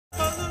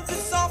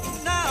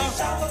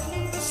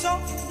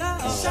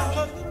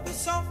Hi,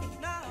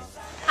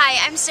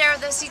 I'm Sarah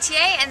with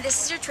OCTA, and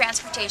this is your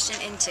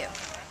transportation into.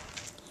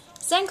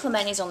 San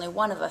Clemente is only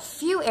one of a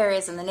few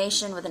areas in the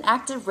nation with an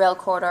active rail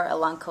corridor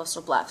along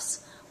coastal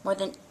bluffs. More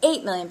than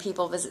 8 million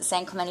people visit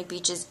San Clemente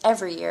beaches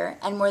every year,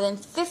 and more than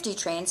 50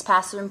 trains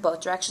pass through in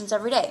both directions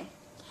every day.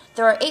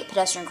 There are 8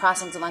 pedestrian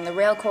crossings along the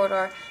rail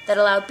corridor that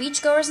allow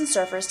beachgoers and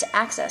surfers to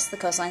access the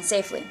coastline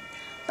safely.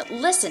 But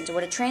listen to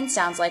what a train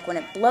sounds like when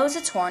it blows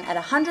its horn at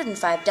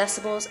 105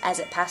 decibels as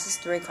it passes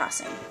through a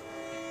crossing.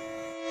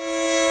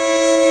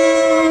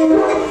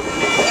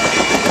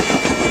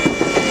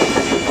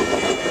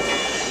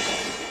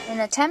 In an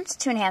attempt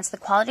to enhance the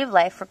quality of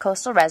life for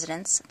coastal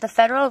residents, the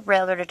Federal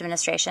Railroad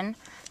Administration,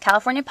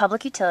 California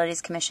Public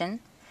Utilities Commission,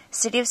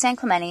 City of San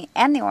Clemente,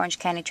 and the Orange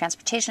County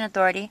Transportation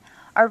Authority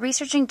are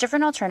researching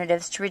different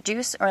alternatives to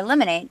reduce or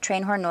eliminate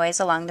train horn noise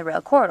along the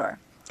rail corridor.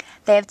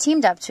 They have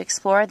teamed up to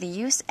explore the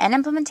use and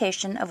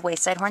implementation of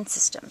Wayside horn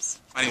systems.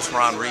 My name is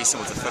Ronald Ries. I'm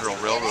with the Federal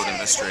Railroad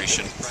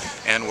Administration,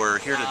 and we're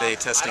here today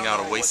testing out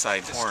a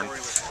Wayside horn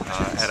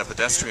at a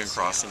pedestrian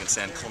crossing in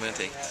San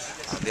Clemente.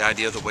 The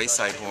idea of the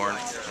Wayside horn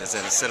is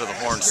that instead of the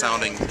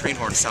train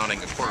horn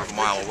sounding a quarter of a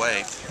mile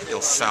away,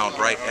 it'll sound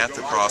right at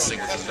the crossing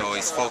with the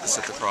noise focused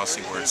at the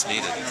crossing where it's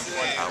needed.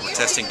 We're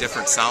testing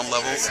different sound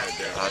levels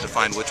to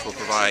find which will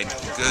provide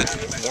good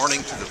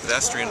warning to the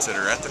pedestrians that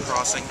are at the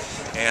crossing,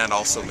 and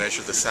also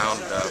measure the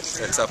sound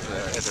that's up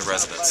at the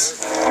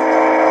residents.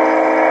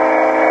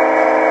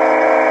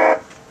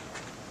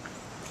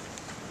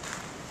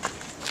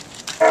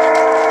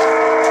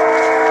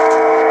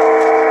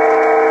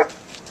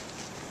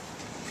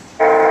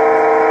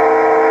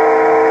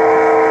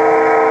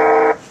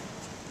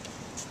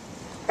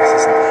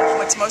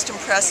 What's most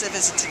impressive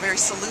is it's a very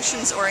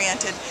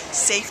solutions-oriented,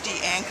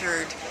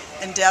 safety-anchored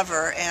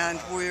endeavor, and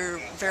we're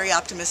very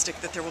optimistic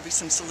that there will be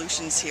some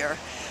solutions here.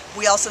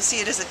 We also see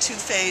it as a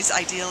two-phase,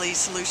 ideally,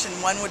 solution.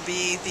 One would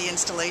be the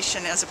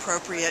installation as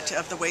appropriate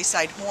of the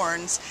Wayside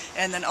horns,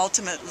 and then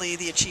ultimately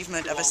the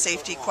achievement of a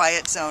safety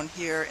quiet zone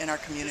here in our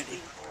community.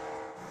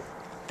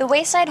 The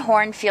Wayside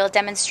horn field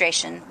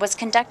demonstration was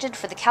conducted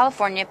for the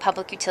California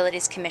Public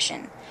Utilities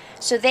Commission,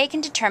 so they can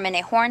determine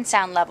a horn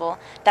sound level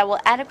that will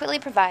adequately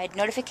provide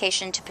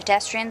notification to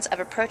pedestrians of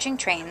approaching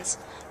trains,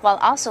 while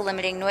also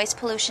limiting noise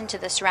pollution to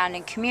the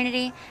surrounding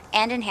community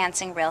and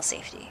enhancing rail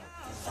safety.